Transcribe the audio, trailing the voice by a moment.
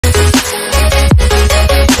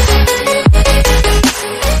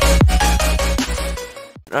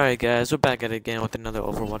Alright guys, we're back at it again with another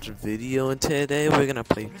Overwatch video, and today we're gonna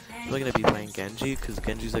be playing Genji, because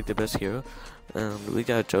Genji's like the best hero. We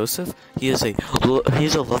got Joseph. He's a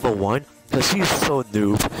level 1, because he's so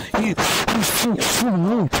noob. He's so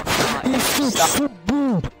noob. He's so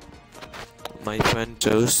noob. My friend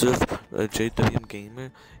Joseph, a JWM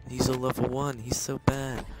gamer, he's a level 1. He's so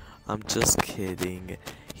bad. I'm just kidding.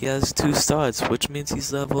 He has 2 stars, which means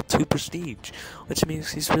he's level 2 prestige, which means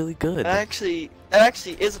he's really good. That actually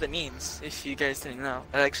is what it means, if you guys didn't know.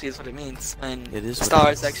 That actually is what it means when it is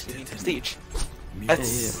stars actually mean prestige.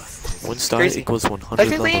 That's 1 star crazy. equals 100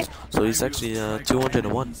 levels, so he's actually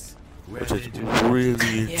 201, which is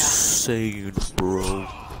really insane, bro.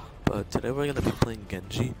 But today we're gonna be playing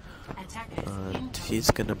Genji, and he's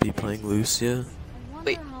gonna be playing Lucia.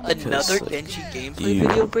 Wait, another Genji gameplay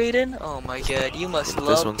video, Brayden? Oh my god, you must love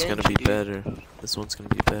This one's Genji, gonna be dude. better. This one's gonna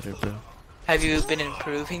be better, bro. Have you been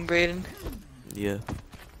improving, Brayden? Yeah.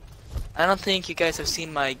 I don't think you guys have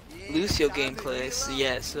seen my Lucio gameplays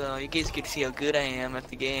yet, so you guys get to see how good I am at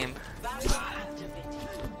the game.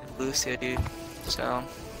 Lucio, dude. So.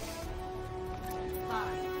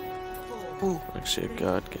 Ooh. Actually, I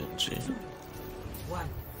got Genji.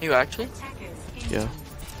 You actually? Yeah.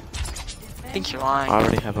 I think you're lying. I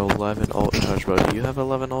already have 11 ult charge, bro. Do you have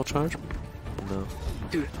 11 ult charge? No.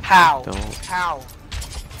 Dude, how? Don't. How?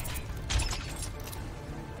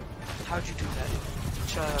 How'd you do that?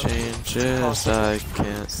 Child. Changes, I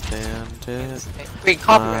can't stand it. Wait,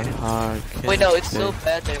 copyrighted. Wait, no, it's so take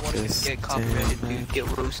bad that I want to get copyrighted, damage. dude.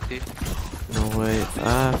 Get roasted. No way,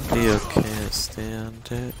 I feel can't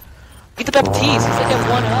stand it. Get the Baptiste, he's like at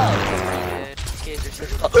 1 up. Kids are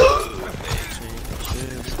such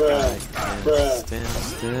I can't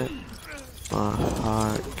stand it. My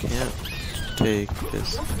heart can't take this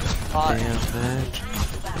damage.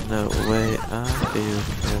 No way, I feel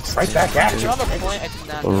can't Right back at You're you. on the point, I did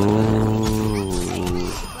not Ooh.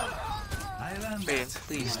 Man,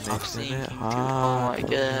 please stop Making singing, it dude. hard Oh my for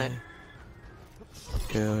god. me.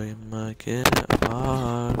 Girl, you might get it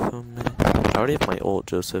hard for me. I already have my ult,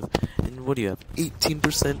 Joseph. And what do you have?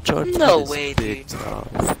 18% charge? No That is way, big dude. top.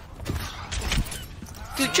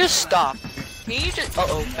 Dude, just stop. Can you just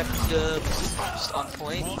just on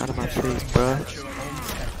point? Out of my face, bro.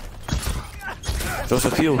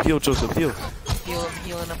 Joseph, heal, Joseph, heal.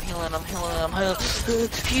 Healing him.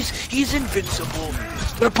 He's invincible.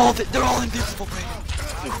 They're all invincible, man.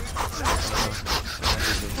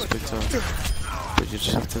 Big time. But you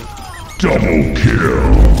just have to... Double kill.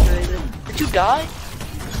 Did you die?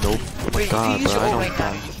 Nope. Oh my Wait, god, if you use bro, your I ult don't right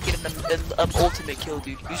now, die. you can get an ultimate kill,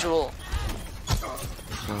 dude. Use your ult.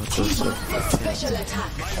 No, Joseph.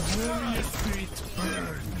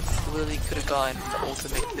 You literally could have gotten the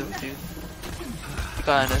ultimate kill, dude. You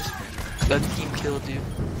got a team kill, dude.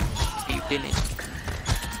 But you didn't.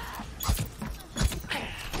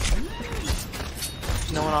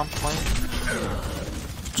 No one on point.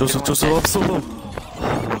 Joseph, I'm so low.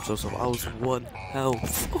 Oh, Joseph, I was 1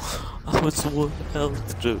 health. I was 1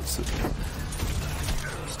 health, Joseph.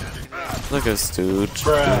 Look at this dude.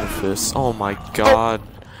 This. Oh my god.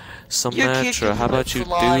 Symmetra, how about you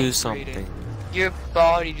do something? Your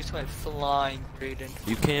body just went flying, Brayden.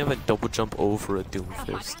 You can't even double jump over a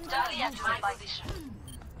Doomfist.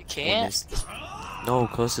 You can't? No,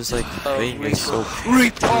 cause it's like thing Reaper. is so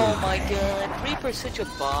Reaper! Oh my god, Reaper's such a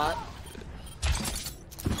bot.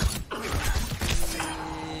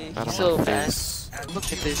 He's so fast. Look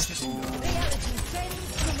at this dude.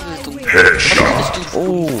 Headshot.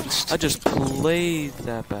 Oh, I just played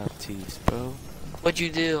that Baptiste, bro. What'd you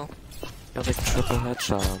do? Got like triple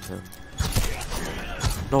headshot on him.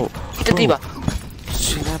 No, Get the diva.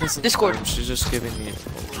 That doesn't Discord. count. She's just giving me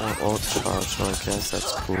more ult charge, so I guess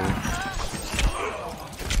that's cool.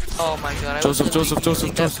 Oh my god. I Joseph.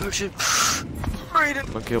 Brayden.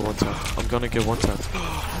 I'm gonna get 1 tap. I'm gonna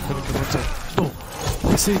get 1 tap. No,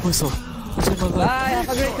 I saved myself. I saved my life. Bye, have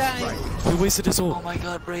a great time. He wasted his ult. Oh my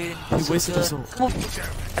god, Brayden. He wasted his ult. Come on. I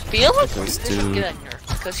feel like This this should dude. get in here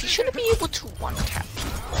because he shouldn't be able to one tap.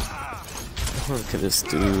 Look at this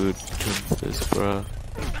dude. Doomfist, bruh.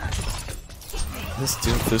 This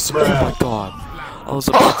Doomfist. Oh my god. I was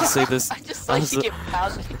about to say this. I just saw you get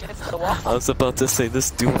pounded against the wall. I was about to say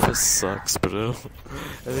this Doomfist sucks, bro.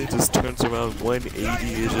 And he just turns around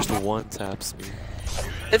 180 and just 1 taps me.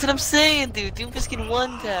 That's what I'm saying, dude. Doomfist can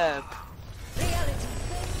one tap.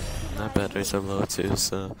 My batteries are low too,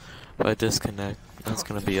 so if I disconnect, that's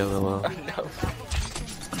gonna be LOL. I know.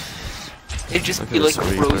 It'd just Look be at like this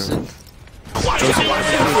Reaper. frozen. Joseph, oh my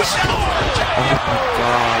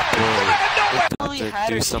god, bro. Really To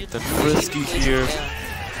do something risky here.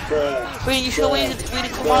 Wait, you should have waited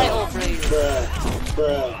till my ult, Brayden.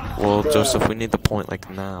 Well, Joseph, we need the point like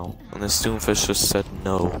now. And the Stonefish just said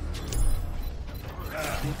no.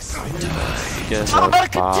 You guys are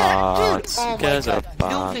bots. You guys are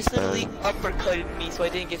bots. Stonefish literally uppercutted me, so I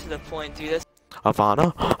didn't get to the point, dude. That's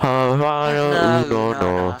Havana? Havana?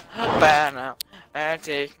 No. Havana. I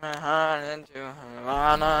take my heart into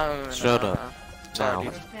Havana. Shut up. Sorry.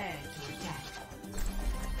 Now.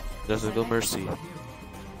 There's a go mercy.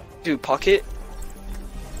 Dude, Pocket?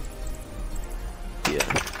 Yeah.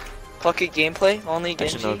 Pocket gameplay? Only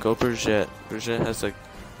Genji? Actually, no, go Brigitte. Brigitte has like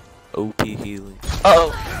OP healing. Uh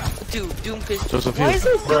oh. Dude, Doomfish. Joseph, Why here. is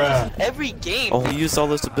this Doomfish every game? Oh, he used all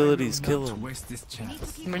his abilities. Kill him.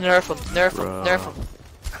 Nerf him, nerf him, Bruh. nerf him.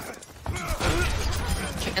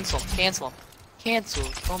 Cancel him, cancel him. Cancel.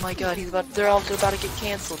 Oh my god, they're all about to get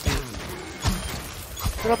canceled, dude.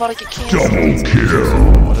 They're about to get canceled. Double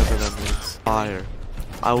kill. Whatever that means. Fire.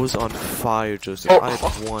 I was on fire, Joseph. Oh. I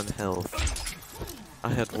had 1 health. I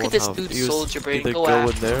had Look 1 at this health. dude's He was soldier brain. either Go go in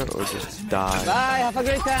after. there or just die. Bye, have a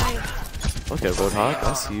great time. Okay, Roadhog,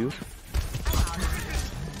 I see you.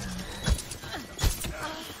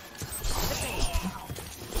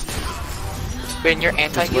 Ben, you're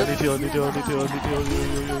anti-heal? Okay,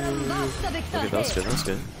 that's good, that's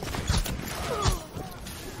good.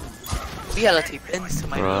 We gotta take Ben's to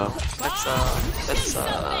my Bruh. room. That's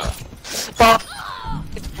Bob!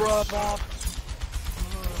 It's Bob.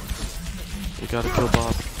 You gotta kill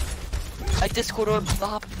Bob. I Discord on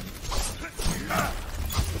Bob.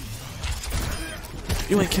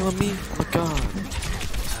 You ain't killing me? Oh my god.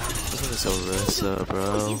 This one is Orisa,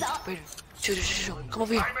 bro. Wait, shoot. Come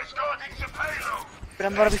over here. But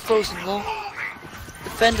I'm about to be frozen, lol.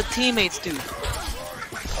 Defend the teammates, dude.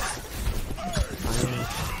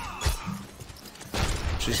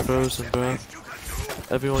 She's frozen, bro.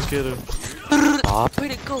 Everyone get her. Bob?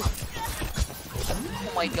 Where'd it go?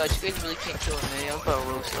 Oh my god, you guys really can't kill me. I'm about to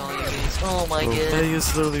roast all you guys. Oh my Bro, god. May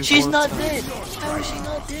is literally She's one not time. dead. How is she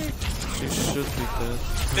not dead? She should be dead.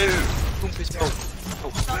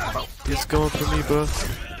 Oh. He's going for me, bro.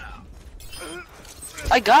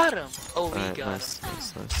 I got him. Oh, we Alright, got nice.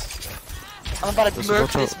 him. I'm about to There's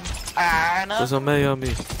murk a this. No. There's a May on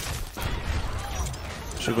me.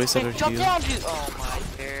 She wasted her Hey, jump heal. down, dude. Oh my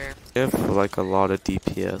god. I have like a lot of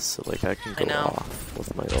DPS, so like I can I go know. off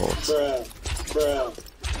with my ult.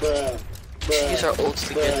 Use our ults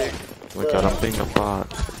together. Oh my god, I'm being a bot.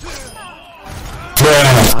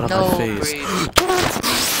 Out of No, my face. great.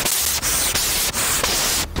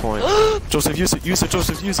 Point. Joseph, use it,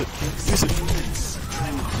 Joseph, use it.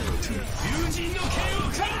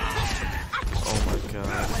 Oh my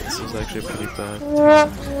god, this is actually pretty bad.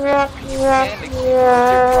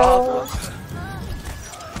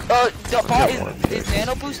 The bot is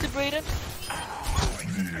nano boosted, Brayden?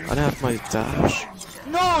 I didn't have my dash.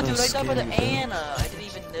 No, dude, I That's died by the scary, bro. Anna. I didn't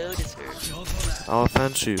even notice her. I'll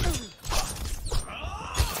offend you.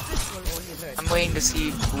 I'm waiting to see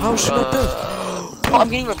who, How should I oh, I'm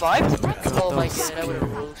getting revived? God, Oh my that was god, I would have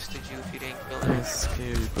scary. roasted you if you didn't kill her. That's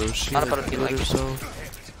scary, bro. She Not about like to be killed like- herself.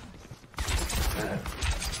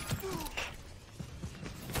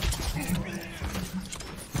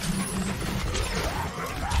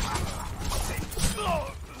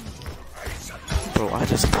 Bro, I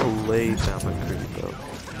just played down my creep, bro.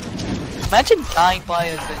 Imagine dying by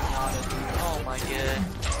a Zenyatta, dude. Oh my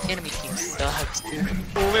god. Enemy team sucks, dude.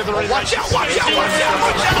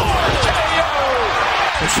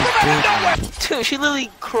 Dude, she literally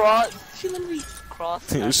crossed.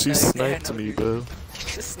 Dude, she sniped me, bro.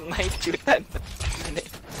 She just sniped you at the minute.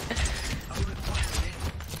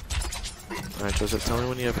 Alright, Joseph, tell me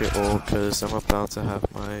when you have your ult, cause I'm about to have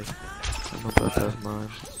mine.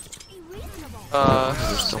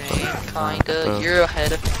 There's Same, something. kinda. Bro. You're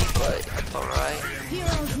ahead of me, but that's alright.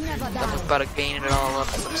 I'm about to gain it all up.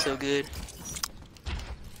 I'm so good.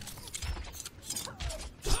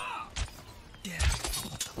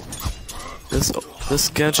 This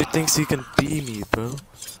Genji thinks he can beat me, bro.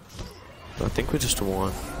 But I think we just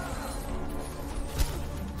won.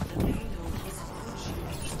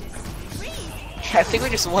 I think we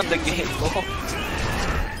just won the game.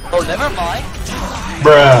 Oh, never mind.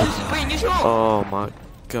 Bruh. Wait, use your ult. Oh my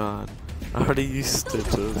god. I already used it,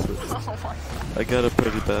 Joseph. Oh my I got a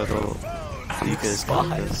pretty bad ult. You guys got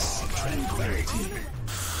this.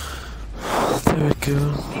 There we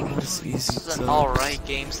go. That's easy. This is an times. alright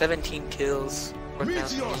game. 17 kills.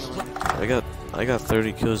 I got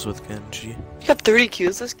 30 kills with Genji. You got 30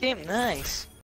 kills this game? Nice.